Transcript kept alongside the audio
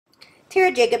Tara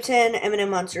Jacobson, M&M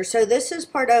Monster. So this is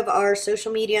part of our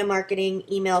social media marketing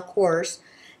email course,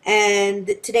 and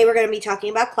today we're going to be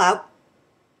talking about Klout.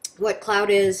 What Klout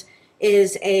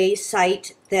is a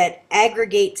site that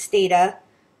aggregates data,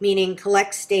 meaning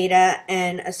collects data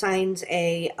and assigns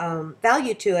a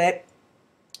value to it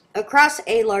across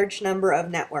a large number of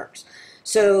networks.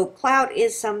 So Klout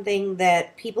is something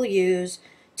that people use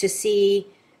to see,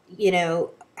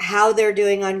 how they're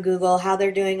doing on Google, how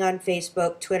they're doing on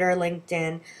Facebook, Twitter,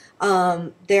 LinkedIn.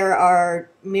 There are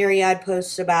myriad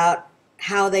posts about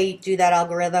how they do that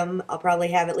algorithm. I'll probably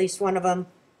have at least one of them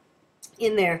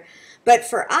in there. But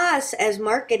for us as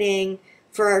marketing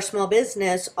for our small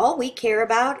business, all we care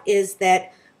about is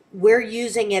that we're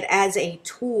using it as a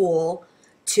tool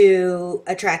to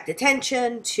attract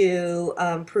attention, to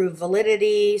prove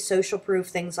validity, social proof,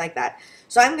 things like that.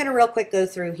 So I'm going to real quick go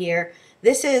through here.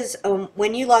 This is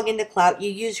when you log into Klout, you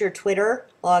use your Twitter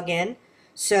login.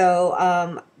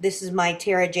 So this is my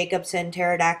Tara Jacobson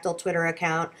Pterodactyl Twitter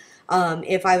account.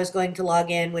 If I was going to log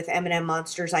in with M&M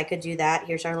Monsters, I could do that.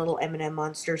 Here's our little M&M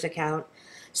Monsters account.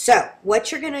 So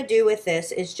what you're going to do with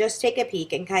this is just take a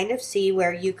peek and kind of see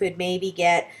where you could maybe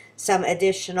get some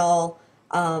additional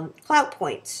Klout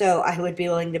points. So I would be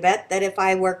willing to bet that if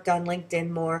I worked on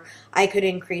LinkedIn more, I could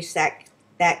increase that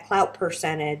Klout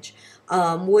percentage.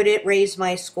 Would it raise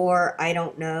my score? I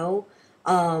don't know.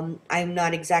 I'm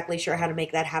not exactly sure how to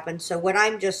make that happen. So what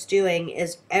I'm just doing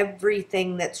is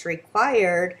everything that's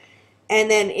required,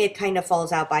 and then it kind of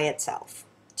falls out by itself.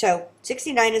 So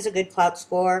 69 is a good Klout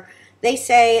score. They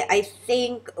say, I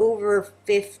think over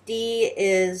 50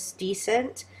 is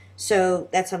decent. So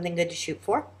that's something good to shoot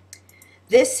for.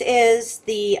 This is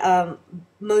the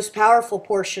most powerful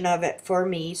portion of it for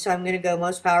me, so I'm going to go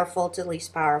most powerful to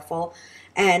least powerful.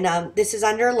 And this is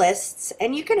under lists,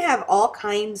 and you can have all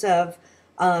kinds of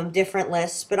different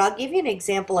lists, but I'll give you an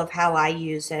example of how I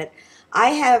use it.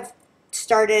 I have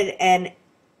started an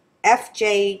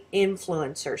FJ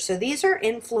influencer. So these are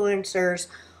influencers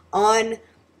on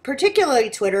particularly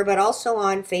Twitter, but also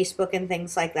on Facebook and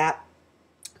things like that,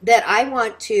 that I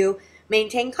want to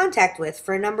maintain contact with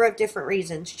for a number of different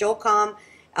reasons. Joel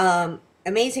Comm,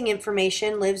 amazing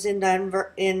information, lives in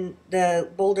Denver, in the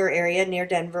Boulder area near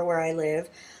Denver where I live,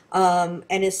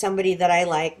 and is somebody that I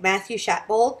like. Matthew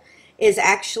Shatbold is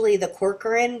actually the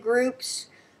Corcoran Group's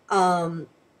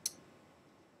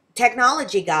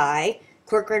technology guy.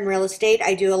 Corcoran Real Estate.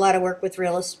 I do a lot of work with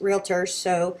realtors,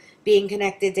 so being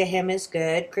connected to him is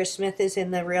good. Chris Smith is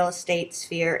in the real estate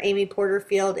sphere. Amy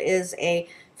Porterfield is a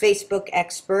Facebook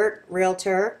expert,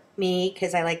 realtor, me,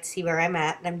 because I like to see where I'm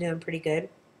at, and I'm doing pretty good.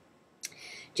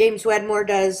 James Wedmore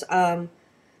does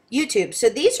YouTube. So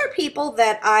these are people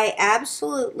that I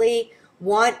absolutely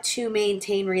want to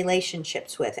maintain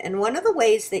relationships with. And one of the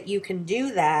ways that you can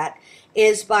do that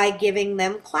is by giving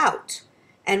them Klout.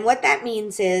 And what that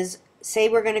means is, say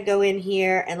we're going to go in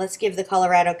here and let's give the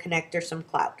Colorado connector some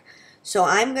Klout. So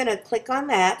I'm going to click on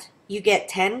that. You get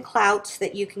 10 Klouts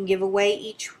that you can give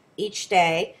away each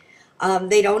day.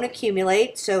 They don't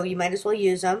accumulate, so you might as well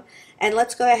use them. And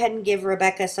let's go ahead and give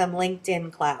Rebecca some LinkedIn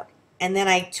Klout. And then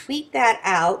I tweet that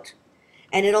out,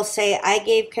 and it'll say, I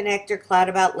gave Connector Klout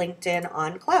about LinkedIn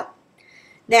on Klout.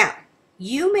 Now,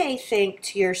 you may think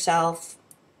to yourself,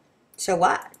 so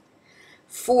what?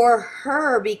 For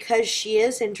her, because she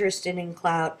is interested in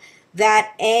Klout,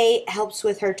 that A, helps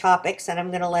with her topics, and I'm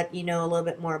going to let you know a little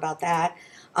bit more about that.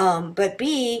 But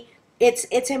B,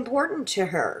 it's important to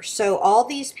her. So all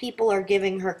these people are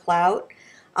giving her Klout.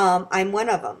 I'm one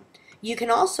of them. You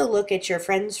can also look at your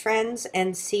friends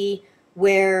and see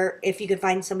where, if you could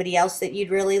find somebody else that you'd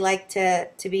really like to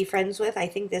be friends with. I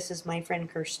think this is my friend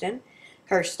Kirsten.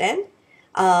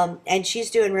 And she's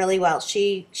doing really well.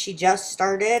 She just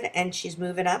started and she's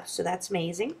moving up, so that's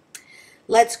amazing.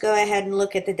 Let's go ahead and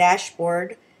look at the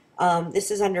dashboard. This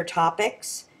is under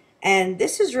topics, and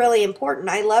this is really important.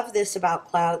 I love this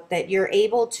about Klout, that you're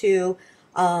able to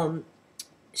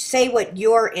say what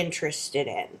you're interested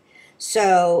in.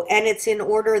 So, and it's in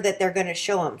order that they're going to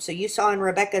show them. So you saw in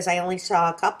Rebecca's, I only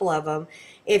saw a couple of them.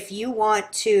 If you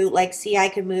want to, like, see, I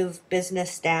could move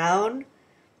business down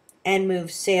and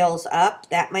move sales up,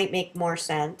 that might make more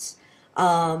sense. We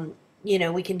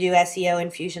can do SEO,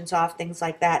 Infusionsoft, things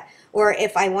like that. Or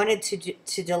if I wanted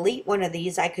to delete one of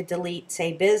these, I could delete,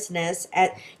 say, business.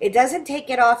 It doesn't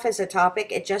take it off as a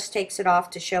topic. It just takes it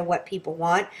off to show what people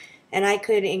want. And I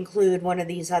could include one of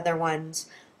these other ones.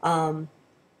 I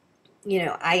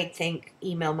think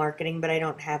email marketing, but I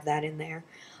don't have that in there.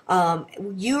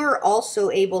 You're also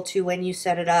able to, when you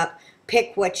set it up,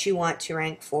 pick what you want to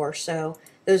rank for. So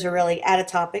those are really add a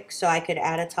topic. So I could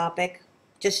add a topic.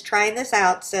 Just trying this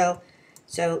out. So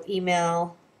So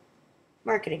email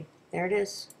marketing, there it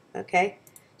is. Okay,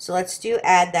 so let's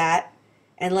add that,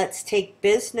 and let's take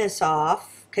business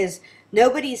off, because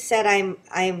nobody said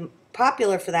I'm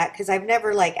popular for that, because I've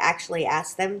never like actually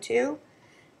asked them to,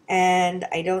 and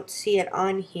I don't see it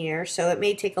on here, so it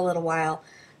may take a little while.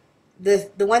 The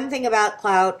one thing about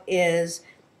Klout is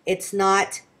it's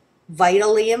not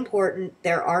vitally important.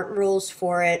 There aren't rules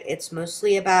for it. It's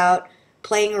mostly about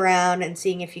playing around and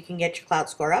seeing if you can get your Klout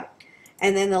score up.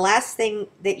 And then the last thing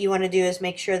that you want to do is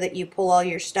make sure that you pull all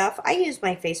your stuff. I use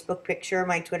my Facebook picture,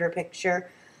 my Twitter picture.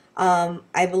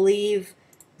 I believe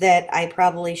that I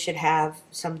probably should have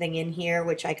something in here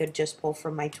which I could just pull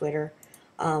from my Twitter,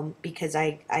 because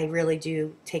I really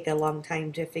do take a long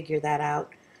time to figure that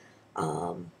out.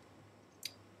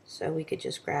 So we could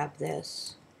just grab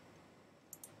this,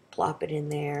 plop it in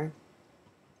there,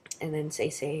 and then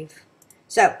say save.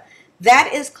 So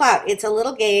that is Klout. It's a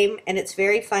little game, and it's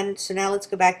very fun. So now let's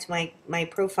go back to my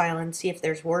profile and see if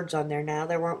there's words on there now.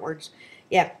 There weren't words.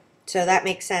 Yeah, so that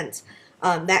makes sense.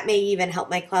 That may even help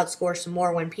my Klout score some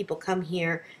more when people come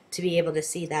here to be able to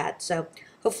see that. So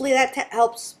hopefully that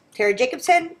helps. Tara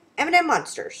Jacobson, M&M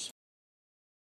Monsters.